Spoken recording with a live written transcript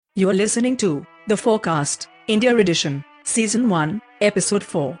You are listening to the FOARcast India edition, Season 1, Episode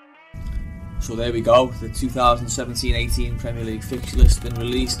 4. So there we go, the 2017-18 Premier League fixture list been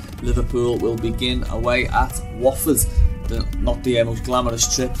released. Liverpool will begin away at Watford. Not the most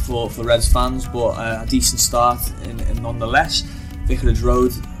glamorous trip for Reds fans, but a decent start in nonetheless. Vicarage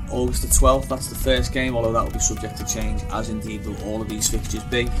Road, August the 12th, that's the first game, although that will be subject to change, as indeed will all of these fixtures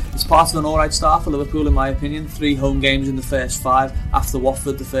be. It's part of an alright start for Liverpool in my opinion. 3 home games in the first 5. After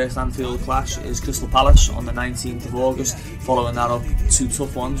Watford, the first Anfield clash is Crystal Palace on the 19th of August, following that up 2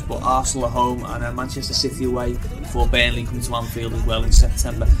 tough ones, but Arsenal at home and Manchester City away before Burnley coming to Anfield as well in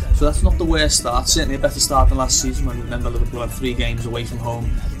September. So that's not the worst start, certainly a better start than last season when remember Liverpool had 3 games away from home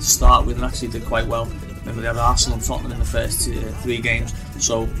to start with and actually did quite well. Remember they had Arsenal and Tottenham in the first 3 games,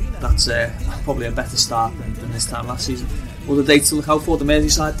 so that's probably a better start than this time last season. Other dates to look out for: the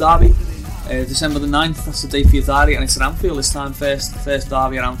Merseyside derby, December the 9th, that's the day for your diary, and it's at Anfield this time, first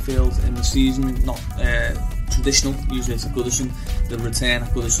derby at Anfield in the season, not traditional, usually it's at Goodison. The return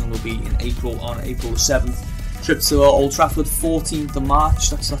at Goodison will be in April, on April the 7th. Trip to Old Trafford, 14th of March,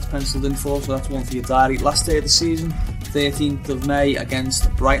 that's penciled in for, so that's one for your diary. Last day of the season, 13th of May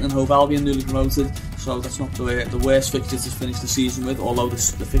against Brighton and Hove Albion, newly promoted, so that's not the worst fixture to finish the season with, although the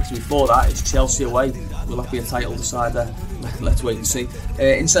fixture before that is Chelsea away. Will that be a title decider? Let's wait and see.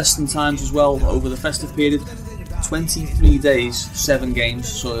 Interesting times as well over the festive period. 23 days, 7 games,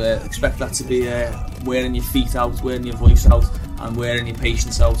 so expect that to be wearing your feet out, wearing your voice out and wearing your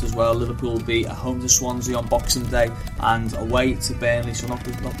patience out as well. Liverpool will be at home to Swansea on Boxing Day and away to Burnley, so not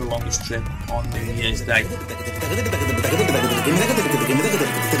the longest trip on New Year's Day.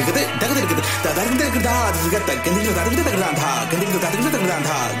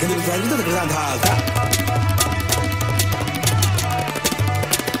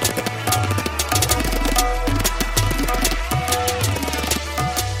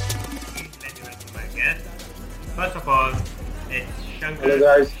 First of all, it's Shankar. Hello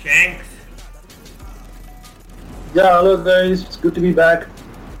guys. Shanks. Yeah, hello guys. It's good to be back.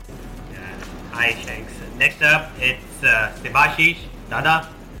 Hi Shanks. Next up, it's Debashish. Dada.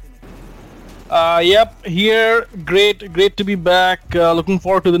 Yep, here. Great to be back. Looking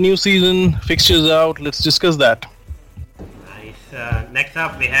forward to the new season. Fixtures out. Let's discuss that. Nice. Next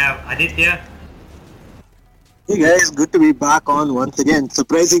up, we have Aditya. Hey guys, good to be back on once again.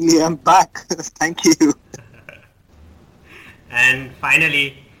 Surprisingly, I'm back. Thank you. And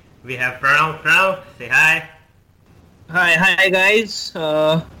finally, we have Pranav. Pranav, say hi. Hi guys.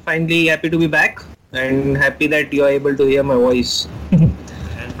 Finally happy to be back and happy that you are able to hear my voice. And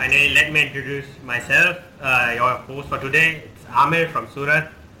finally, let me introduce myself, your host for today. It's Amir from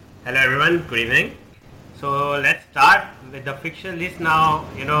Surat. Hello everyone, good evening. So let's start with the fixture list now,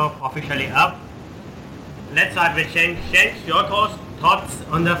 officially up. Let's start with Shanks. Shanks, your thoughts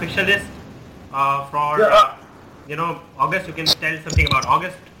on the fixture list for August. You can tell something about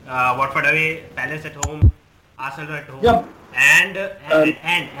August. Watford away, Palace at home, Arsenal at home, Yep. and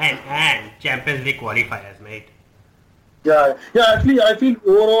Champions League qualifiers, mate. Yeah. Actually, I feel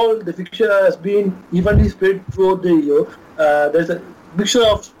overall the fixture has been evenly spread throughout the year. There's a mixture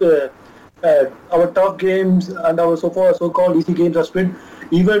of our tough games and our so-called easy games are spread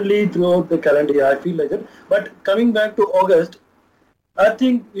evenly throughout the calendar year. I feel like that. But coming back to August, I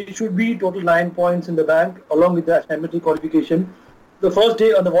think it should be total 9 points in the bank along with the Champions League qualification. The first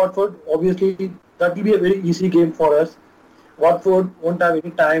day on the Watford, obviously, that will be a very easy game for us. Watford won't have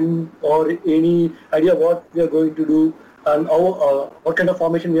any time or any idea what we are going to do and what kind of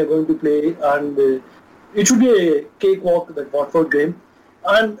formation we are going to play, and it should be a cakewalk, that Watford game.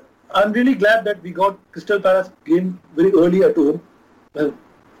 And I'm really glad that we got Crystal Palace game very early at home.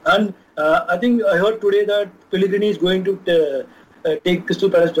 And I think I heard today that Pellegrini is going to take Crystal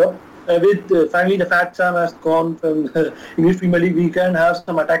Palace job. With finally the Fat Sam has gone from English Premier League, we can have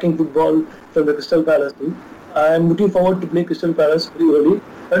some attacking football from the Crystal Palace team. I'm looking forward to play Crystal Palace very early.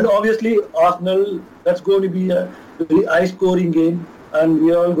 And obviously Arsenal, that's going to be a very high-scoring game, and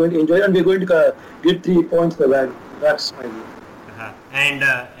we are all going to enjoy it, and we're going to get 3 points in the bag. That's my view. And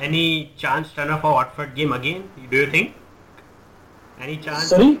any chance Turner for Watford game again? Do you think? Any chance?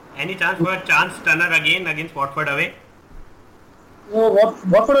 Sorry? Any chance for a chance Turner again against Watford away?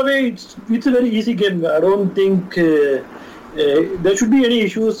 Watford away, it's a very easy game. I don't think there should be any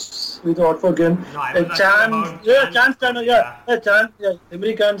issues with the Watford game. No, I was Chance Turner,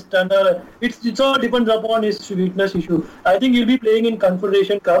 American Turner. It's all depends upon his fitness issue. I think he'll be playing in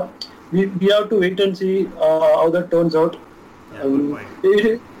Confederation Cup. We have to wait and see how that turns out. Yeah, good point.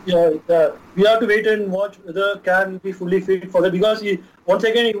 We have to wait and watch whether can be fully fit for that, because once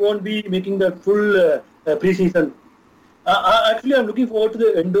again he won't be making the full pre-season. Actually, I'm looking forward to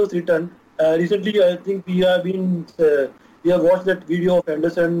the Endo's return. Recently, I think we have watched that video of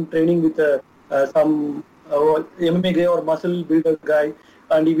Anderson training with some MMA guy or muscle builder guy,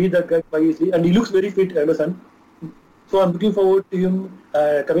 and he beat that guy quite easily, and he looks very fit, Anderson. So I'm looking forward to him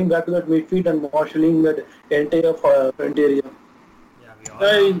coming back to that midfield and marshalling that entire front area.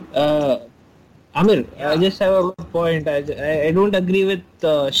 Amir, I just have a point. I don't agree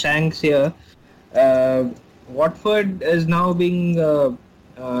with Shanks here. Watford is now being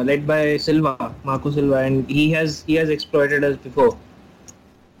led by Marco Silva, and he has exploited us before.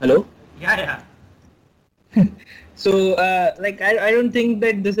 Hello? Yeah. So, I don't think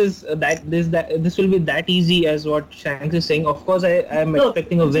that this will be that easy as what Shanks is saying. Of course, I am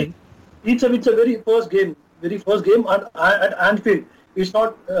expecting a win. It's a very first game, and at Anfield. It's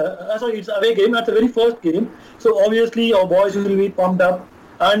not. It's away game. That's the very first game. So obviously our boys will be pumped up,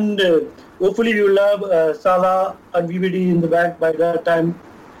 and hopefully we will have Salah and VVD in the back by that time.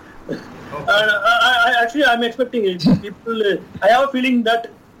 And I'm expecting it. I have a feeling that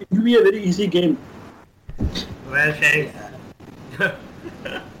it will be a very easy game. Well, Shanks,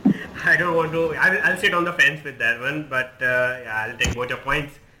 I don't want to. I'll sit on the fence with that one, but I'll take both your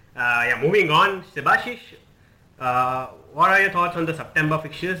points. Moving on, Subhashish. What are your thoughts on the September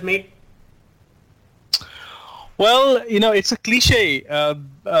fixtures, mate? Well, it's a cliche.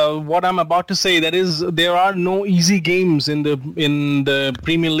 What I'm about to say, that is, there are no easy games in the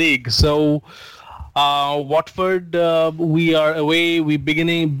Premier League. So, Watford, we are away. We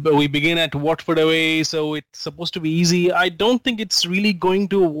begin at Watford away. So it's supposed to be easy. I don't think it's really going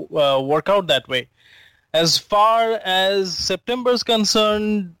to work out that way. As far as September is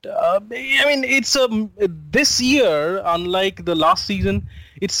concerned, it's this year, unlike the last season,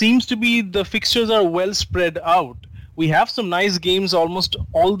 it seems to be the fixtures are well spread out. We have some nice games almost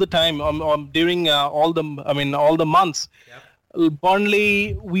all the time during all the months. Yep.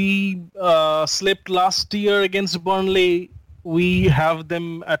 Burnley, we slipped last year against Burnley. We have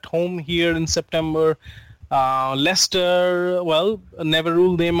them at home here in September. Leicester, well, never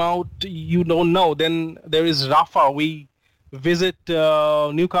rule them out. You don't know. Then there is Rafa. We visit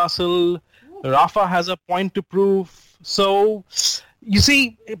Newcastle. Rafa has a point to prove. So, you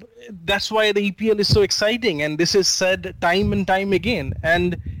see, that's why the EPL is so exciting. And this is said time and time again.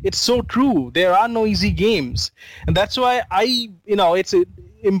 And it's so true. There are no easy games. And that's why it's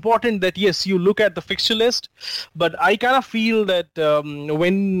important that, yes, you look at the fixture list, but I kind of feel that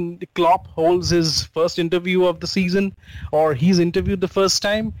when Klopp holds his first interview of the season, or he's interviewed the first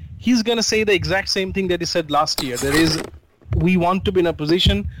time, he's going to say the exact same thing that he said last year. We want to be in a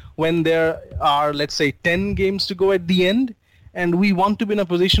position when there are, let's say, 10 games to go at the end, and we want to be in a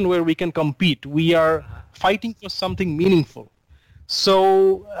position where we can compete. We are fighting for something meaningful.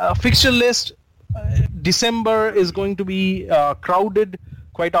 So, fixture list, December is going to be crowded.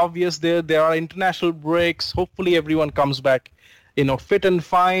 Quite obvious there are international breaks. Hopefully everyone comes back, fit and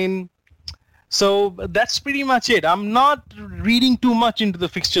fine. So that's pretty much it. I'm not reading too much into the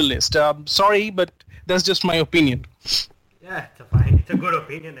fixture list. Sorry, but that's just my opinion. Yeah, it's a good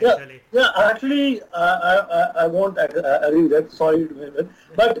opinion actually. Actually, I won't agree with that. Sorry,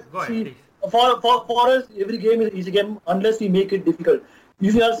 but see, for us, every game is an easy game unless we make it difficult.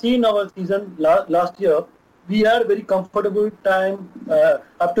 If you have seen our season last year, we had a very comfortable time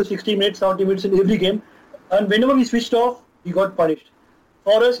up to 60 minutes, 70 minutes in every game. And whenever we switched off, we got punished.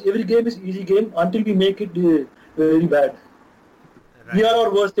 For us, every game is easy game until we make it very bad. Right. We are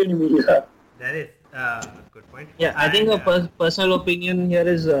our worst enemy. Yeah. That is a good point. Yeah, I think a personal opinion here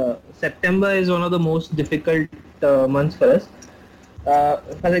is September is one of the most difficult months for us.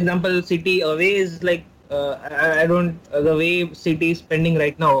 For example, City away is like, the way City is spending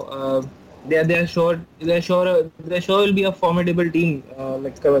right now, they're sure will be a formidable team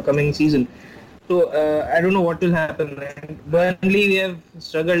coming season. So I don't know what will happen. And Burnley we have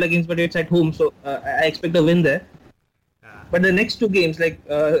struggled against, but it's at home, so I expect a win there. But the next two games, like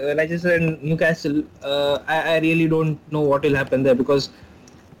Leicester and Newcastle, I really don't know what will happen there, because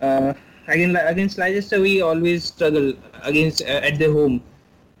against Leicester we always struggle against at their home,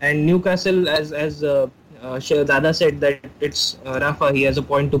 and Newcastle, as Dada said, that it's Rafa, he has a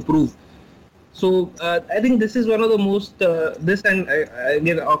point to prove. So I think this is one of the most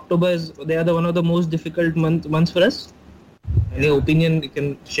again October they are one of the most difficult months for us. Any opinion you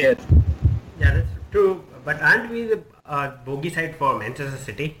can share? Yeah, that's true. But aren't we the bogey side for Manchester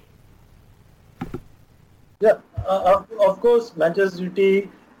City? Yeah, of course, Manchester City.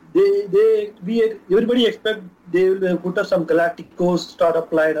 Everybody expect they will put up some Galacticos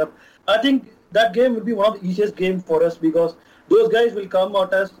startup lineup. I think that game will be one of the easiest games for us, because those guys will come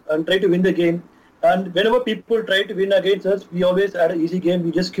at us and try to win the game. And whenever people try to win against us, we always had an easy game.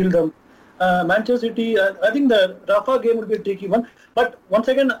 We just kill them. Manchester City, I think the Rafa game will be a tricky one. But once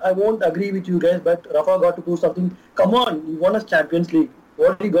again, I won't agree with you guys. But Rafa got to prove something. Come on, he won us Champions League.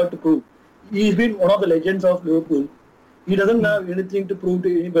 What he got to prove? He's been one of the legends of Liverpool. He doesn't have anything to prove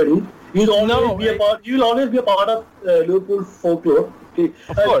to anybody. He'll always be a part of Liverpool folklore. Okay.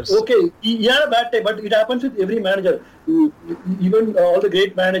 Of course. Okay, he had a bad time, but it happens with every manager. Even all the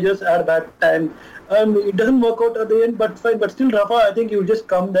great managers had a bad time. It doesn't work out at the end, but fine. But still, Rafa, I think he will just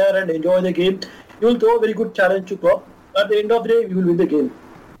come there and enjoy the game. He will throw a very good challenge to Klopp. At the end of the day, we will win the game.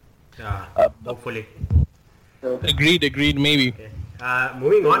 Hopefully. Agreed, maybe. Okay.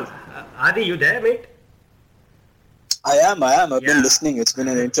 Moving on. Adi, you there, mate? I am. I've been listening. It's been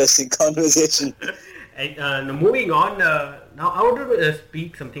an interesting conversation. Moving on. Now, I want to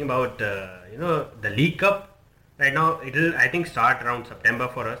speak something about the League Cup. Right now, it'll I think start around September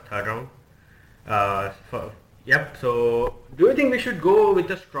for us, third round. So, do you think we should go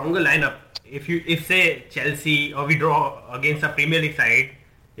with a stronger lineup? If say Chelsea or we draw against a Premier League side,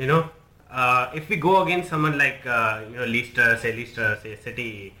 if we go against someone like Leicester, say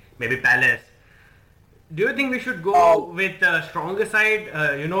City, maybe Palace, do you think we should go with a stronger side?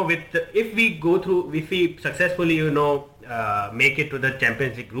 If we successfully make it to the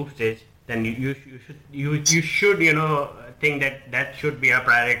Champions League group stage, then you should think that should be a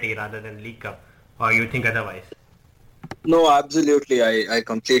priority rather than League Cup, or you think otherwise? No, absolutely. I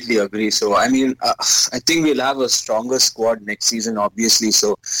completely agree. So, I mean, I think we'll have a stronger squad next season, obviously.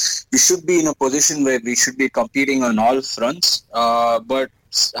 So, we should be in a position where we should be competing on all fronts. But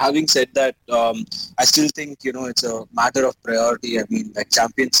having said that, I still think, it's a matter of priority. I mean, like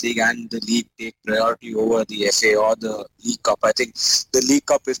Champions League and the league take priority over the FA or the League Cup. I think the League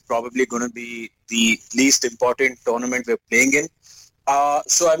Cup is probably going to be the least important tournament we're playing in.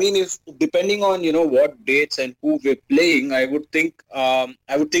 So I mean, if depending on what dates and who we're playing, I would think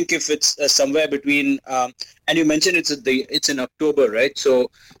if it's somewhere between and you mentioned it's in October, right? So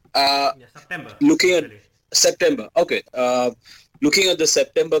September. Looking at September, okay. Looking at the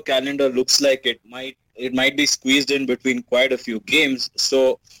September calendar, looks like it might be squeezed in between quite a few games.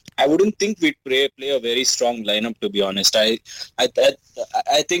 So I wouldn't think we'd play a very strong lineup, to be honest. I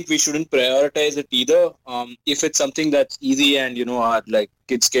think we shouldn't prioritize it either. If it's something that's easy and our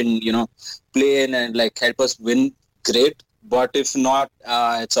kids can play in and help us win, great. But if not,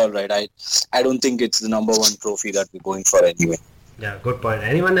 it's all right. I don't think it's the number one trophy that we're going for anyway. Yeah, good point.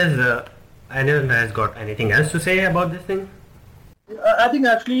 Anyone has got anything else to say about this thing? I think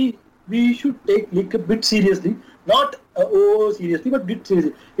actually we should take League Cup a bit seriously. Not seriously, but bit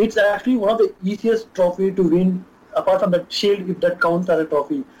seriously. It's actually one of the easiest trophy to win, apart from that Shield, if that counts as a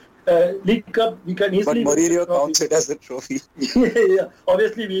trophy. League Cup, we can easily... But Mourinho counts it as a trophy. Yeah.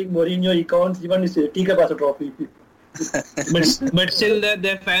 Obviously, being Mourinho, he counts even his teacup as a trophy. but still,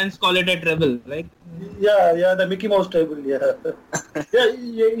 their fans call it a treble, right? Yeah, the Mickey Mouse treble, yeah.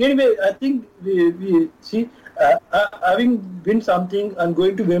 Anyway, I think we see... having win something and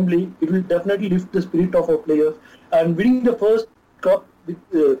going to Wembley, it will definitely lift the spirit of our players. And winning the first cup with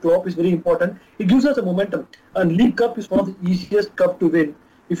Klopp is very important. It gives us a momentum. And League Cup is one of the easiest cup to win.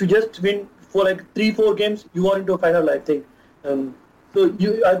 If you just win for 3-4 games, you are into a final, I think.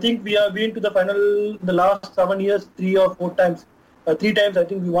 I think we have been to the final in the last 7 years 3 or 4 times. 3 times, I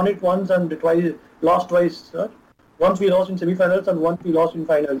think we won it once and lost twice. Once we lost in semi-finals and once we lost in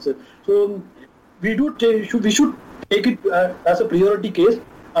finals. So we should take it as a priority case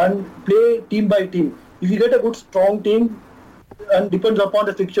and play team by team. If you get a good strong team, and depends upon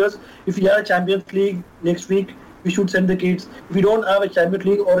the fixtures, if we have a Champions League next week, we should send the kids. If we don't have a Champions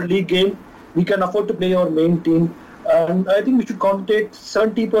League or a league game, we can afford to play our main team. And I think we should concentrate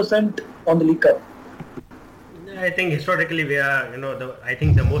 70% on the League Cup. I think historically we are, I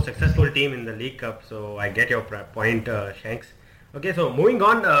think the most successful team in the League Cup. So I get your point, Shanks. Okay, so moving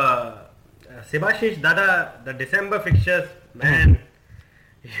on. Sebashish, Dada, the December fixtures, man,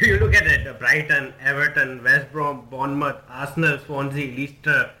 you look at it, Brighton, Everton, West Brom, Bournemouth, Arsenal, Swansea,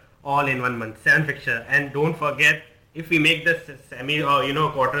 Leicester, all in 1 month, 7 fixtures. And don't forget, if we make the semi or,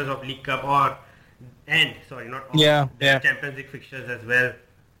 quarters of League Cup or Champions League fixtures as well.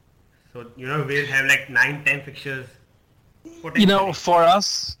 So, we'll have 9-10 fixtures. For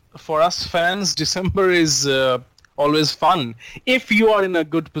us fans, December is... always fun if you are in a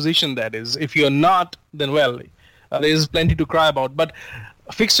good position, that is. If you're not, then there is plenty to cry about. But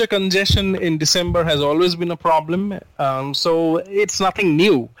fixture congestion in December has always been a problem, so it's nothing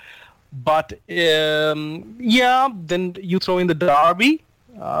new. But then you throw in the derby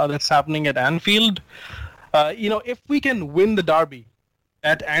that's happening at Anfield. If we can win the derby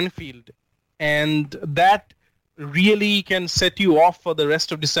at Anfield and that really can set you off for the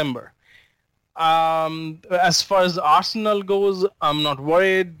rest of December. As far as Arsenal goes, I'm not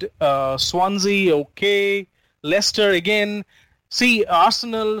worried. Swansea, okay. Leicester again. See,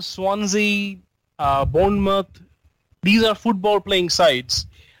 Arsenal, Swansea, Bournemouth, these are football playing sides.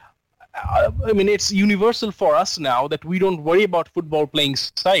 I mean, it's universal for us now that we don't worry about football playing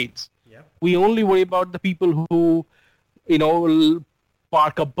sides. Yep. We only worry about the people who,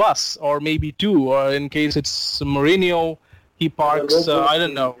 park a bus or maybe two, or in case it's Mourinho, he parks, I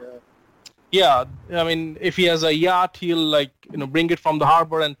don't know. Yeah, I mean, if he has a yacht, he'll bring it from the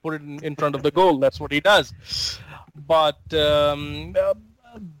harbor and put it in front of the goal. That's what he does. But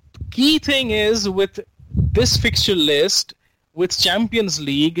key thing is with this fixture list, with Champions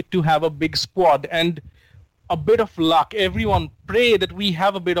League, to have a big squad and a bit of luck. Everyone pray that we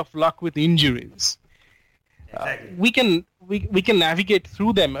have a bit of luck with injuries. Exactly. We can navigate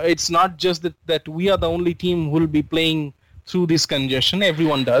through them. It's not just that we are the only team who will be playing through this congestion.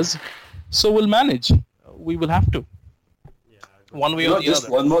 Everyone does. So we'll manage. We will have to. One way or the just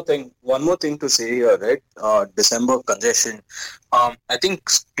other. One more thing to say here, right? December congestion. I think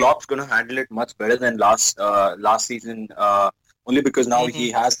Klopp's going to handle it much better than last season. Only because now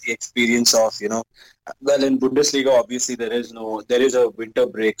he has the experience of, well, in Bundesliga, obviously there is a winter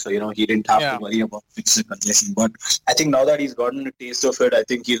break, so he didn't have to worry about fixture congestion. But I think now that he's gotten a taste of it, I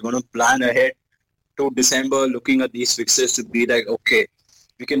think he's going to plan ahead to December, looking at these fixtures to be like, okay,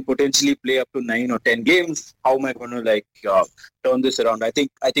 we can potentially play up to 9 or 10 games. How am I going to turn this around? I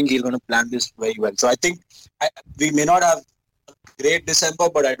think he's going to plan this very well. So I think we may not have a great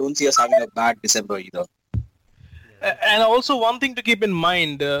December, but I don't see us having a bad December either. And also one thing to keep in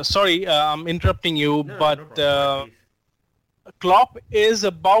mind, sorry, I'm interrupting you, but Klopp is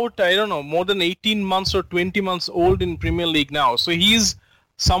about, more than 18 months or 20 months old in Premier League now. So he's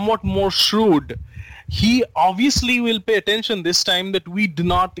somewhat more shrewd. He obviously will pay attention this time that we do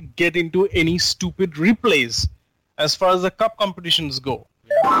not get into any stupid replays as far as the cup competitions go.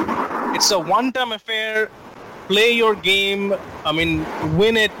 It's a one-time affair. Play your game. I mean,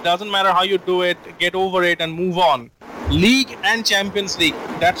 win it. Doesn't matter how you do it. Get over it and move on. League and Champions League.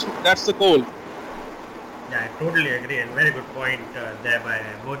 That's the goal. Yeah, I totally agree, and very good point there by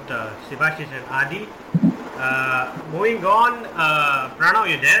both Sivashish and Adi. Moving on, Pranav,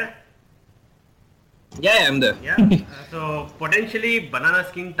 you there? Yeah, I'm there. Yeah. So potentially banana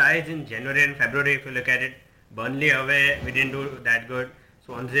skin ties in January and February. If you look at it, Burnley away, we didn't do that good.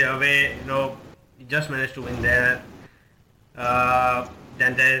 Swansea away, we just managed to win there.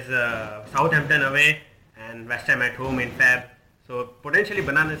 Then there's Southampton away and West Ham at home in Feb. So potentially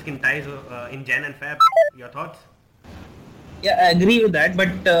banana skin ties in Jan and Feb. Your thoughts? Yeah, I agree with that. But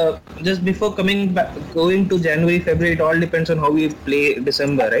just before going to January, February, it all depends on how we play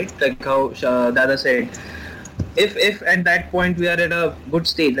December, right? Like how Dada said. If at that point we are at a good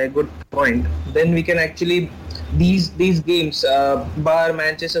stage, like good point, then we can actually these games, bar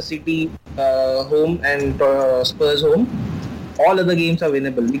Manchester City home and Spurs home, all other games are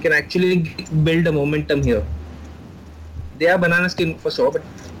winnable. We can actually build a momentum here. They are banana skin for sure, but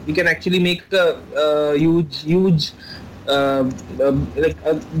we can actually make a huge we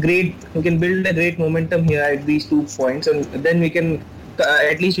can build a great momentum here at these 2 points, and then we can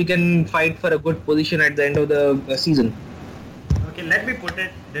at least we can fight for a good position at the end of the season. Okay, let me put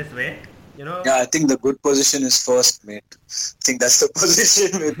it this way. Yeah, I think the good position is first, mate. I think that's the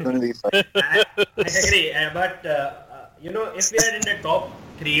position we're going to be fighting. I agree, but if we are in the top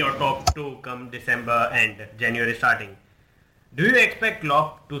 3 or top 2 come December and January starting, do you expect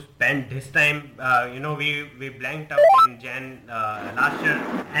Klopp to spend this time? We blanked out in Jan last year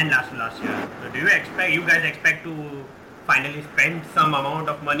and last year. So do you guys expect to finally spend some amount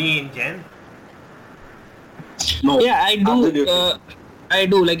of money in Jan? No. Yeah, I do. I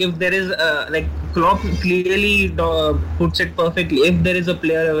do. Like if there is Klopp clearly puts it perfectly. If there is a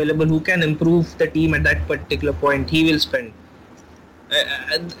player available who can improve the team at that particular point, he will spend.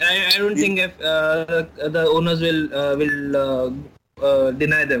 I don't think if the owners will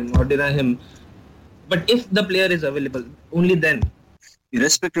deny them or deny him. But if the player is available, only then.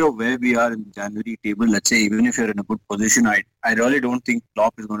 Irrespective of where we are in the January table, let's say even if you're in a good position, I really don't think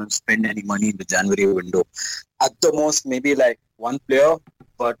Klopp is going to spend any money in the January window. At the most, maybe like one player,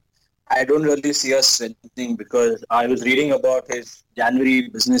 but I don't really see us strengthening because I was reading about his January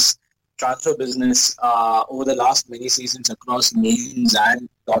transfer business over the last many seasons across Mainz and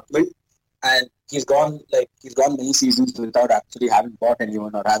Dortmund, and he's gone many seasons without actually having bought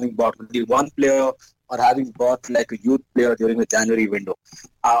anyone or having bought only one player or having bought like a youth player during the January window.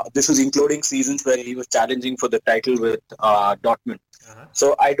 This was including seasons where he was challenging for the title with Dortmund.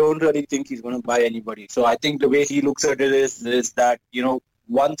 So I don't really think he's going to buy anybody. So I think the way he looks at it is that,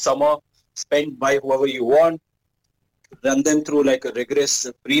 one summer spent by whoever you want, run them through like a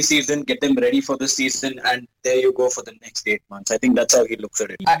rigorous pre-season, get them ready for the season, and there you go for the next 8 months. I think that's how he looks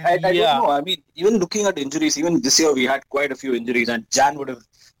at it. I don't know. I mean, even looking at injuries, even this year we had quite a few injuries, and Jan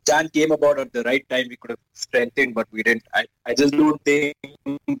came about at the right time. We could have strengthened, but we didn't. I just don't think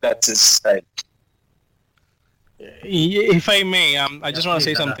that's his style. If I may, I just want to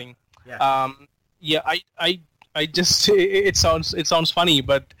say something. I just it sounds funny,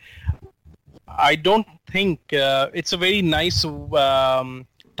 but I don't think it's a very nice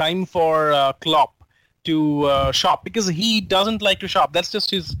time for Klopp to shop, because he doesn't like to shop. That's just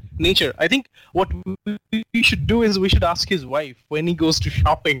his nature. I think what we should do is we should ask his wife when he goes to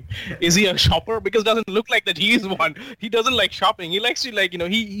shopping. Is he a shopper? Because it doesn't look like that he is one. He doesn't like shopping. He likes to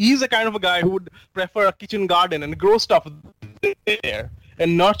he's the kind of a guy who would prefer a kitchen garden and grow stuff there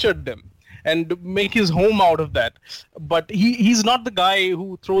and nurture them and make his home out of that. But he's not the guy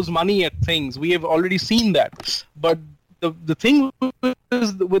who throws money at things. We have already seen that. But the thing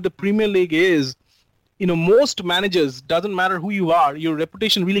with the Premier League is, most managers, doesn't matter who you are, your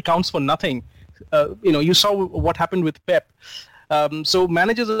reputation really counts for nothing. You saw what happened with Pep. So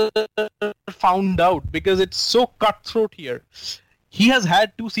managers are found out because it's so cutthroat here. He has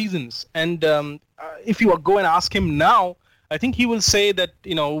had 2 seasons, and if you go and ask him now, I think he will say that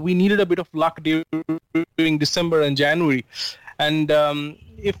we needed a bit of luck during December and January. And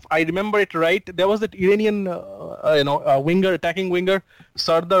if I remember it right, there was that Iranian attacking winger,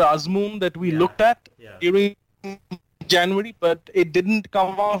 Sardar Azmoun, that we looked at during January, but it didn't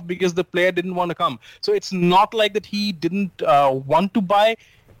come off because the player didn't want to come. So it's not like that he didn't want to buy.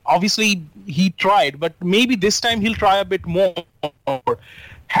 Obviously, he tried, but maybe this time he'll try a bit more.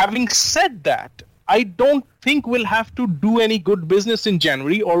 Having said that, I don't think we'll have to do any good business in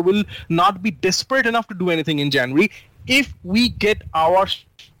January, or will not be desperate enough to do anything in January if we get our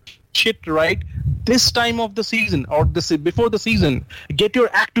shit right this time of the season, or before the season. Get your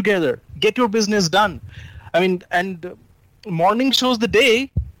act together. Get your business done. I mean, and morning shows the day.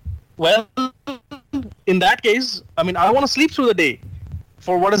 Well, in that case, I mean, I want to sleep through the day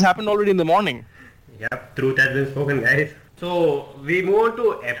for what has happened already in the morning. Yep, truth has been spoken, guys. So we move on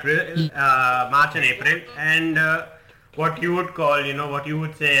to April, March and April, and what you would call, what you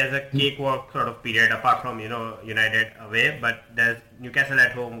would say as a cakewalk sort of period, apart from, United away, but there's Newcastle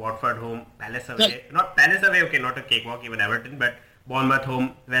at home, Watford home, Palace away, not Palace away, okay, not a cakewalk, even Everton, but Bournemouth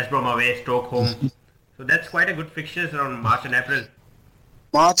home, West Brom away, Stoke home. So that's quite a good fixtures around March and April.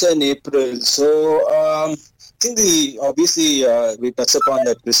 March and April. So I think we touched upon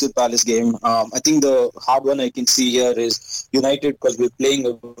that Crystal Palace game. I think the hard one I can see here is United, because we're playing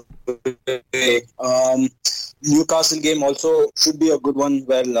away. Newcastle game also should be a good one.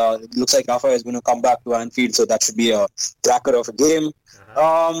 Well, it looks like Rafa is going to come back to Anfield, so that should be a cracker of a game.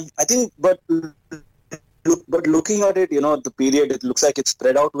 I think, but looking at it, the period, it looks like it's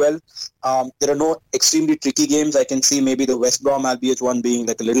spread out well. There are no extremely tricky games. I can see maybe the West Brom, albeit one being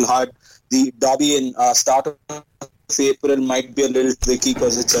like a little hard. The derby in start of April might be a little tricky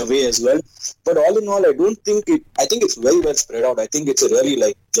because it's away as well. But all in all, I think it's very well spread out. I think it's a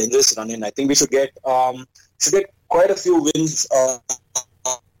really generous run in. I think we should get quite a few wins.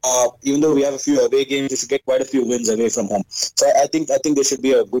 Even though we have a few away games, we should get quite a few wins away from home. So I think there should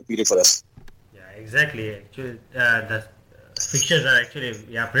be a good period for us. Exactly. Actually, the fixtures are actually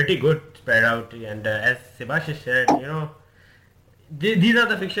pretty good spread out, and as Sebastian said, these are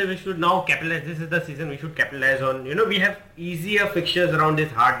the fixtures we should now capitalize. This is the season we should capitalize on. We have easier fixtures around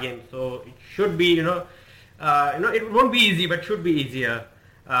this hard game, so it should be, it won't be easy, but should be easier.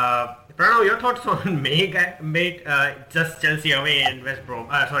 Pranav, your thoughts on mate, just Chelsea away and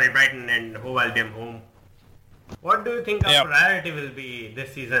Brighton and Hove Albion home. What do you think our priority will be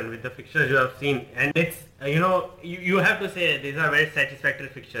this season with the fixtures you have seen? And it's, you have to say these are very satisfactory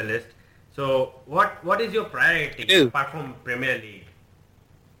fixture list. So what is your priority apart from Premier League?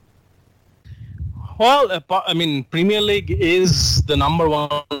 Well, Premier League is the number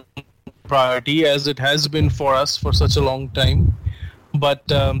one priority, as it has been for us for such a long time. But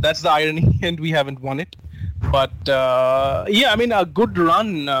that's the irony, and we haven't won it. But a good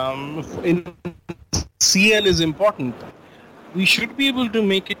run in CL is important. We should be able to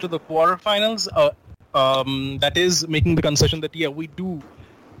make it to the quarterfinals. That is making the concession that we do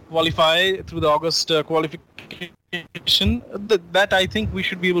qualify through the August qualification. That I think we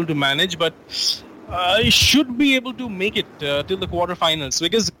should be able to manage, but should be able to make it till the quarterfinals,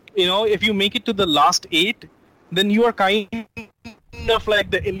 because if you make it to the last 8, then you are kind of like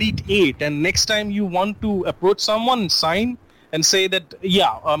the elite 8, and next time you want to approach someone, sign, and say that,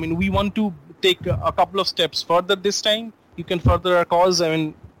 we want to take a couple of steps further this time. You can further our cause.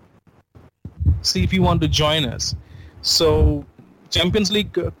 See if you want to join us. So Champions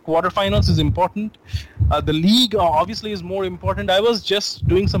League quarterfinals is important. The league obviously is more important. I was just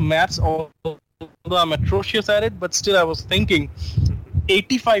doing some maths, although I'm atrocious at it, but still I was thinking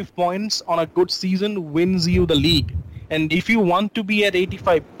 85 points on a good season wins you the league. And if you want to be at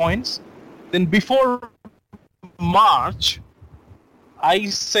 85 points, then before March, I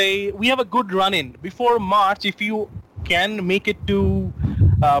say we have a good run-in. Before March, if you can make it to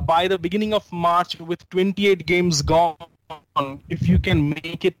by the beginning of March with 28 games gone, if you can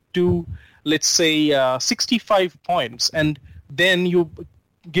make it to, let's say, 65 points, and then you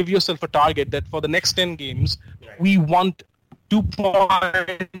give yourself a target that for the next 10 games, we want 2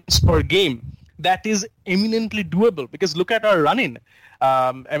 points per game. That is eminently doable, because look at our run-in.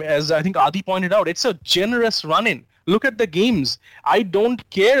 As I think Adi pointed out, it's a generous run-in. Look at the games. I don't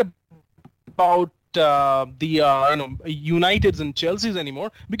care about the Uniteds and Chelseas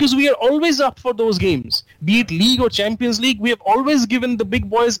anymore, because we are always up for those games. Be it League or Champions League, we have always given the big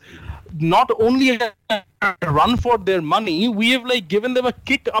boys not only a run for their money, we have given them a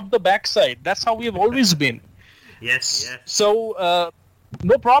kick up the backside. That's how we have always been. Yes. So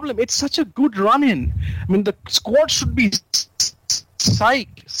no problem. It's such a good run-in. I mean, the squad should be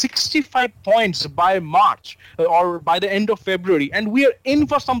psyched. 65 points by March or by the end of February, and we are in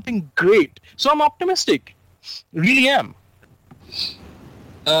for something great. So I'm optimistic. Really am.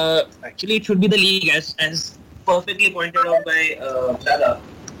 Actually, it should be the league, as perfectly pointed out by Dada.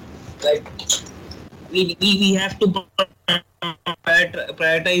 We have to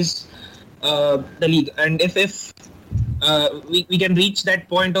prioritize the league, and if we can reach that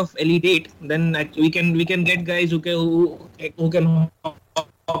point of Elite 8, then we can get guys who can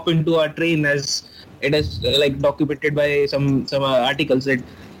hop into our train, as it is documented by some articles. That,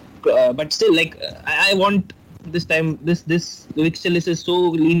 but still, I want this time. This fixture list is so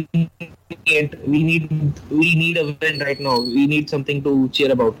lenient. We need a win right now. We need something to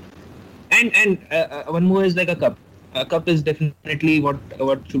cheer about. And one more is a cup. A cup is definitely what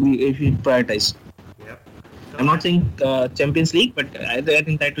should we prioritize. I'm not saying Champions League, but I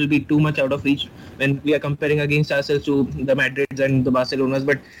think that will be too much out of reach when we are comparing against ourselves to the Madrids and the Barcelonas.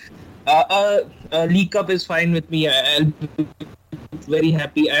 But a League Cup is fine with me. I'll be very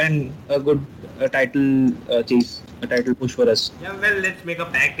happy, and a good title chase, a title push for us. Yeah, well, let's make a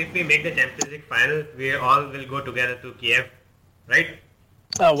pact. If we make the Champions League final, we all will go together to Kiev, right?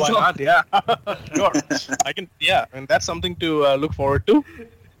 Why not? Yeah, sure. And that's something to look forward to.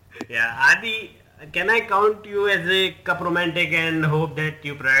 Yeah, Adi, can I count you as a cup romantic and hope that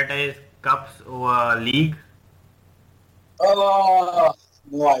you prioritize cups over league? No,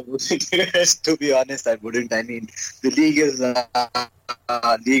 I wouldn't. To be honest, I wouldn't. I mean, the league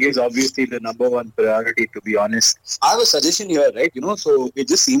is obviously the number one priority, to be honest. I have a suggestion here, right? So it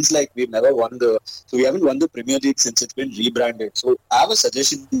just seems like we haven't won the Premier League since it's been rebranded. So I have a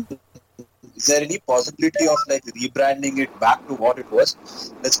suggestion. Is there any possibility of rebranding it back to what it was?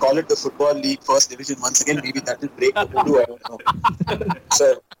 Let's call it the Football League First Division once again. Maybe that will break the voodoo. I don't know.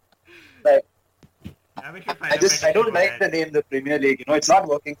 So, I don't like the name the Premier League. It's not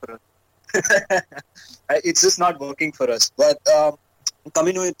working for us. It's just not working for us. But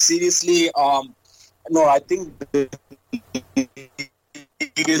coming to it seriously, no, I think the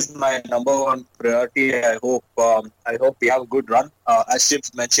league is my number one priority. I hope we have a good run. As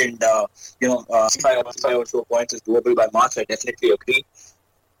Ships mentioned, 5 or so points is doable by March. I definitely agree.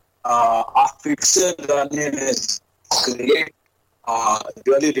 Our fixture run-in is great.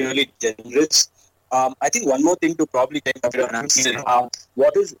 Really, really generous. I think one more thing to probably take after an season.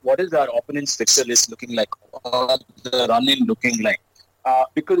 What is our opponent's fixture list looking like? The run-in looking like?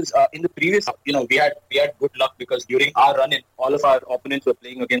 Because in the previous, we had good luck, because during our run-in, all of our opponents were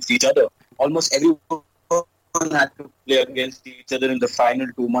playing against each other. Almost everyone had to play against each other in the final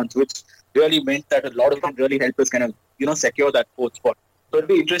 2 months, which really meant that a lot of them really helped us secure that fourth spot. So it'll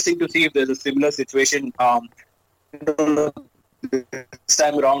be interesting to see if there's a similar situation this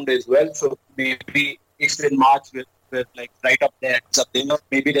time around as well. So maybe if in March we're right up there,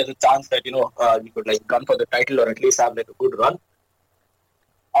 maybe there's a chance that we could gun for the title, or at least have a good run.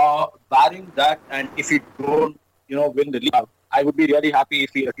 Barring that, and if we don't win the league, I would be really happy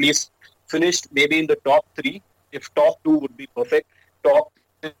if we at least finished maybe in the top 3. If top 2 would be perfect, top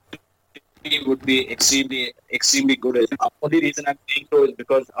 3 would be extremely good. The only reason I'm saying so is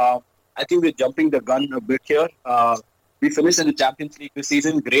because I think we're jumping the gun a bit here. We finished in the Champions League this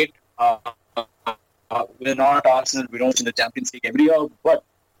season, great. We're not Arsenal, we don't win the Champions League every year, but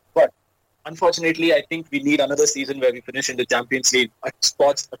unfortunately, I think we need another season where we finish in the Champions League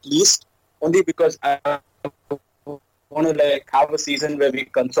spots at least. Only because I want to have a season where we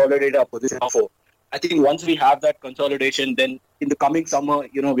consolidate our position of 4. I think once we have that consolidation, then in the coming summer,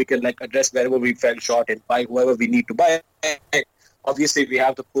 we can address wherever we fell short and buy whoever we need to buy. Obviously, we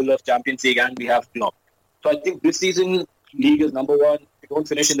have the pull of Champions League and we have Klopp. So I think this season, league is number 1. If we don't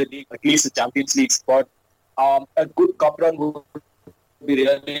finish in the league, at least the Champions League spot. A good cup run would be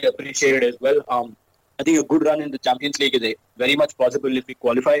really appreciated as well. I think a good run in the Champions League is very much possible if we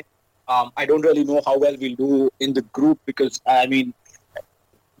qualify. I don't really know how well we'll do in the group because,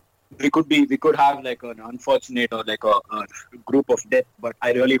 we could have an unfortunate or a group of death, but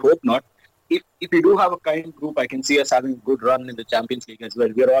I really hope not. If we do have a kind group, I can see us having a good run in the Champions League as well.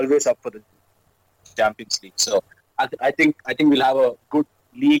 We are always up for the Champions League, so I think we'll have a good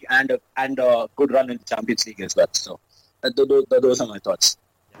league and a good run in the Champions League as well. So those are my thoughts.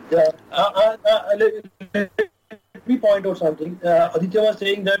 Yeah, let me point out something. Aditya was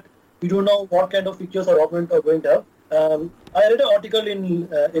saying that we don't know what kind of fixtures our opponent are going to have. I read an article in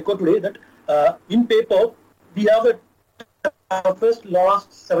Echo today that in paper we have the first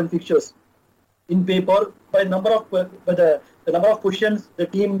last 7 fixtures. In paper, by the number of positions the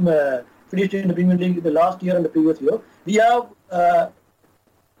team finished in the Premier League the last year and the previous year, we have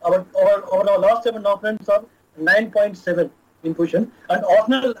our last 7 opponents are 9.7 in position, and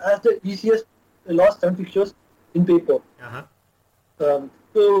Arsenal has the easiest last 7 fixtures in paper.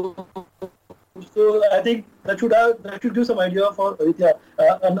 So I think that should give some idea for Aditya.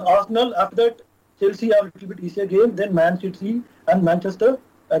 And Arsenal, after that, Chelsea have a little bit easier game, then Man City and Manchester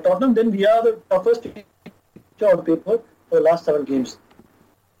and Tottenham. Then we have the toughest fixture on paper for the last 7 games.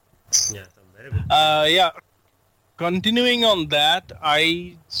 Yeah, very good. Continuing on that,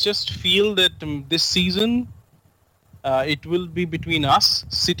 I just feel that this season it will be between us,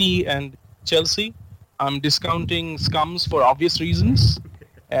 City and Chelsea. I'm discounting Scums for obvious reasons.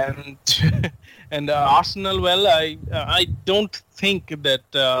 And Arsenal, well, I don't think that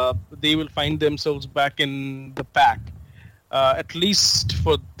they will find themselves back in the pack, at least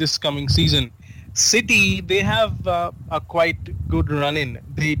for this coming season. City, they have a quite good run-in.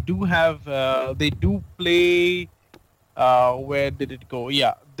 They do play. Where did it go?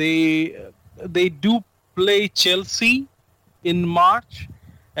 Yeah, they do play Chelsea in March,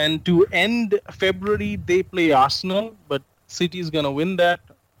 and to end February they play Arsenal. But City is gonna win that,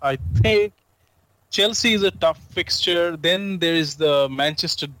 I think. Chelsea is a tough fixture. Then there is the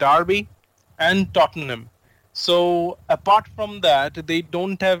Manchester Derby and Tottenham. So apart from that, they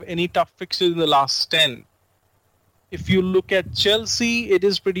don't have any tough fixtures in the last 10. If you look at Chelsea, it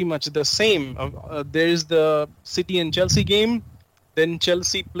is pretty much the same. There is the City and Chelsea game. Then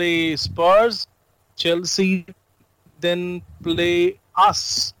Chelsea play Spurs. Chelsea then play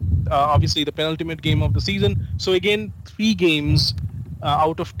us. Obviously, the penultimate game of the season. So again, 3 games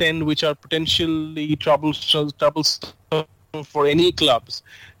out of 10 which are potentially troublesome for any clubs.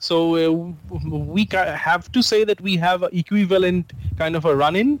 So we have to say that we have an equivalent kind of a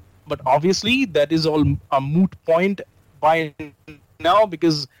run-in. But obviously, that is all a moot point by now,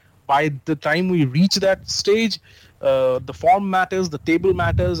 because by the time we reach that stage, the form matters, the table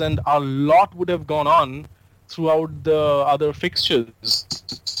matters, and a lot would have gone on throughout the other fixtures.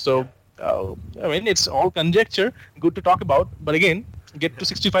 So, it's all conjecture, good to talk about. But again, get to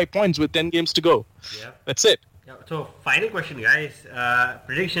 65 points with 10 games to go. Yeah. That's it. Yeah, so, final question, guys.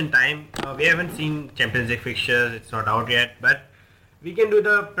 Prediction time. We haven't seen Champions League fixtures. It's not out yet, but we can do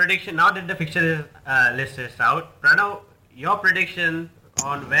the prediction now that the fixture list is out. Pranav, your prediction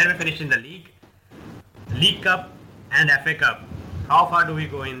on where we finish in the League Cup and FA Cup. How far do we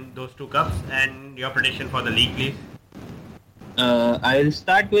go in those 2 cups? And your prediction for the league, please. I'll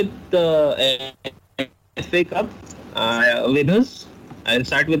start with the FA Cup winners. I'll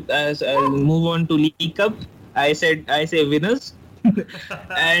start with I'll move on to League Cup. I say winners,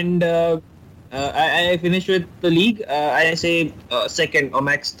 and I finish with the league. I say second or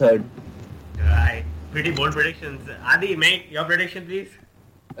max third. Right. Pretty bold predictions. Adi, make your prediction, please.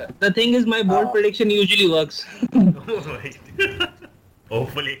 The thing is, my bold prediction usually works.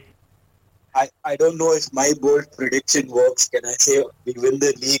 Hopefully. I don't know if my bold prediction works. Can I say we win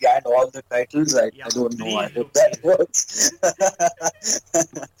the league and all the titles? I don't know. I hope that works.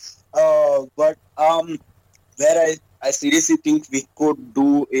 But where I seriously think we could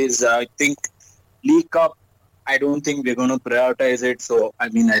do is, I think League Cup, I don't think we're going to prioritize it. So, I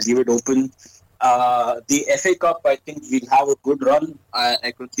leave it open. The FA Cup, I think we'll have a good run.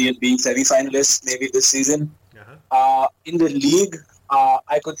 I could see us being semi-finalists maybe this season. In the league,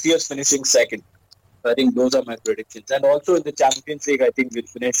 I could see us finishing second. I think those are my predictions. And also in the Champions League, I think we'll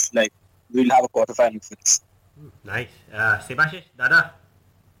finish we'll have a quarterfinal finish. Nice. Sebashish, Dada.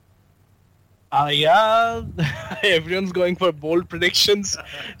 Yeah, everyone's going for bold predictions.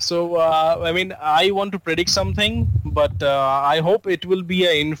 So, I want to predict something, but I hope it will be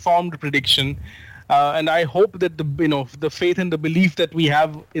an informed prediction. And I hope that the faith and the belief that we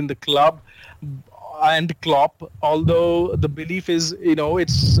have in the club and Klopp, although the belief is,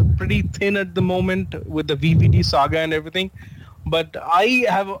 it's pretty thin at the moment with the VVD saga and everything. But I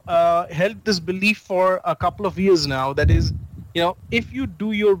have held this belief for a couple of years now. That is, if you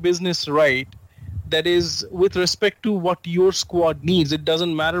do your business right, that is with respect to what your squad needs. It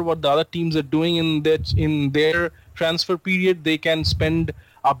doesn't matter what the other teams are doing in their transfer period. They can spend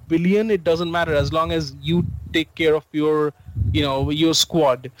 $1 billion. It doesn't matter as long as you take care of your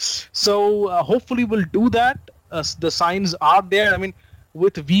squad. So hopefully we'll do that. The signs are there. I mean,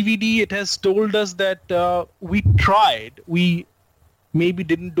 with VVD, it has told us that we tried. We maybe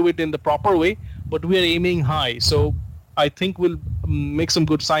didn't do it in the proper way, but we are aiming high. So I think we'll make some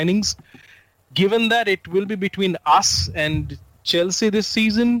good signings. Given that it will be between us and Chelsea this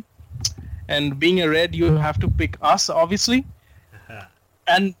season, and being a Red, you have to pick us, obviously.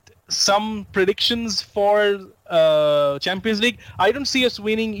 And some predictions for Champions League. I don't see us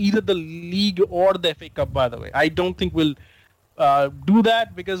winning either the league or the FA Cup, by the way. I don't think we'll do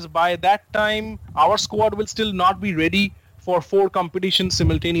that, because by that time, our squad will still not be ready for 4 competitions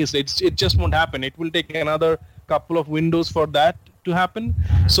simultaneously. It just won't happen. It will take another couple of windows for that to happen.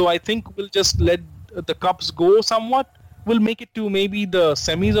 So I think we'll just let the cups go somewhat. We'll make it to maybe the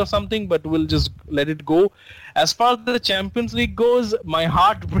semis or something, but we'll just let it go. As far as the Champions League goes, my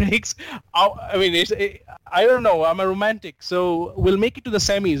heart breaks. I don't know. I'm a romantic. So we'll make it to the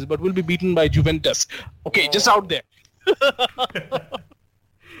semis, but we'll be beaten by Juventus. Okay, just out there.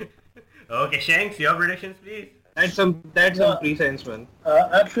 Okay, Shanks, your predictions, please. That's some pre-science, man.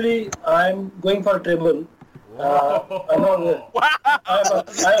 Actually, I'm going for a treble. I'm not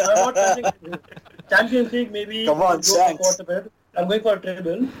touching Champions League. Maybe come on, Shanks. I'm going for a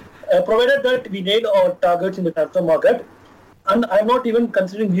treble, provided that we nail our targets in the transfer market. And I'm not even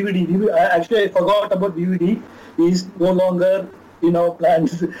considering VVD. I forgot about VVD. He's no longer in our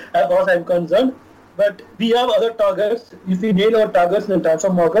plans as far as I'm concerned. But we have other targets. If we nail our targets in the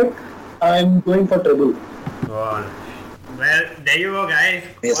transfer market, I'm going for treble. Well, there you go, guys.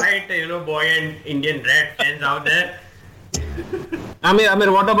 Quite, buoyant Indian Red fans out there.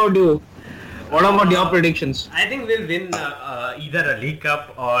 Amir, what about you? What about your predictions? I think we'll win either a League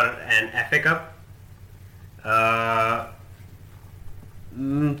Cup or an FA Cup.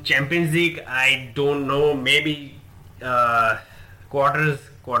 Champions League, I don't know. Maybe quarters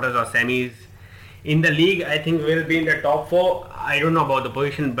or semis. In the league, I think we'll be in the top 4. I don't know about the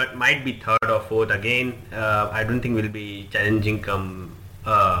position, but might be 3rd or 4th again. I don't think we'll be challenging come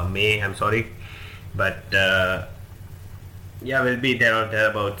May. I'm sorry, but we'll be there or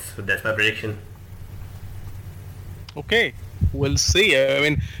thereabouts. So that's my prediction. Okay, we'll see. I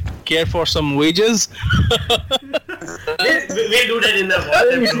mean, care for some wages. we'll do that in the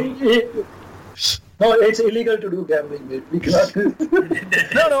WhatsApp group. No, it's illegal to do gambling, mate. We cannot.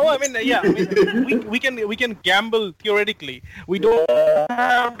 We can gamble theoretically. We don't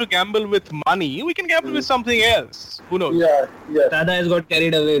have to gamble with money. We can gamble with something else. Who knows? Yeah. Dada has got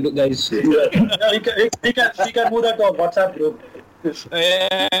carried away, guys. We can move that to our WhatsApp group.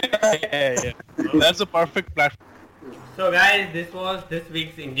 Yeah. That's a perfect platform. So, guys, this was this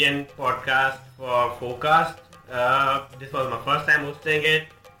week's Indian podcast for FOARcast. This was my first time hosting it.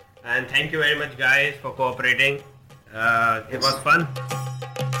 And thank you very much, guys, for cooperating. It was fun.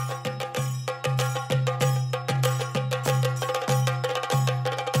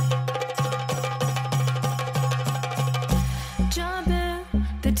 Jump in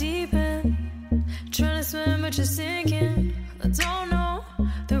the deep end, trying to swim but you're sinking. I don't know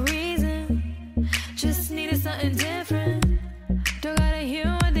the reason, just needed something different. Don't gotta hear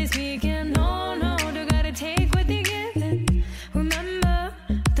what they speaking, no, don't gotta take what they giving. Remember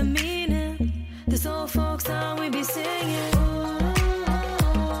the meaning, this old folk song we be singing. Ooh.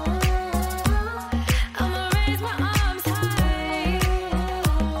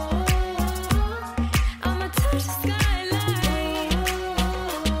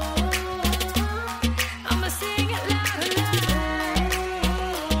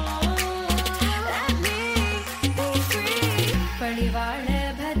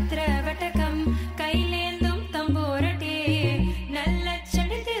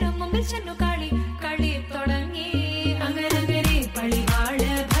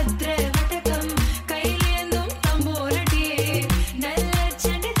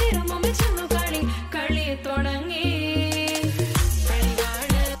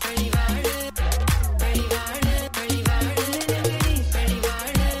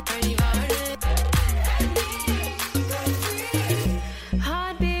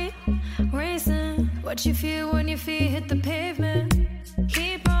 what you feel when your feet hit the pavement.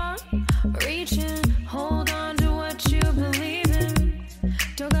 Keep on reaching, hold on to what you believe in.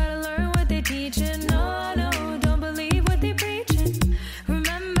 Don't gotta learn what they teaching, no, no, don't believe what they preaching.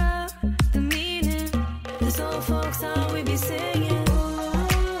 Remember the meaning, this old folk song we be singing.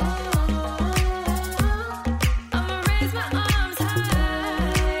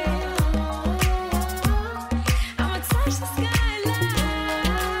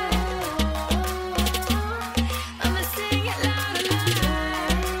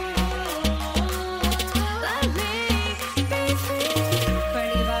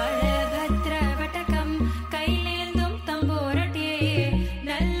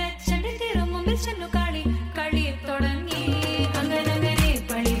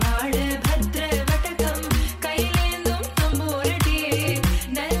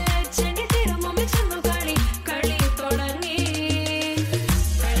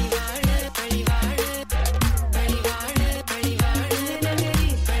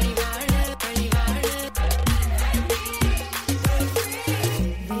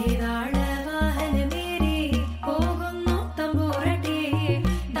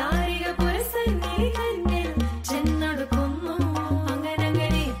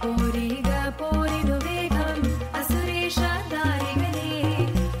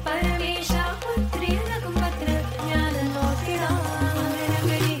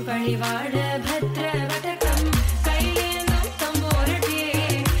 പരിവാട്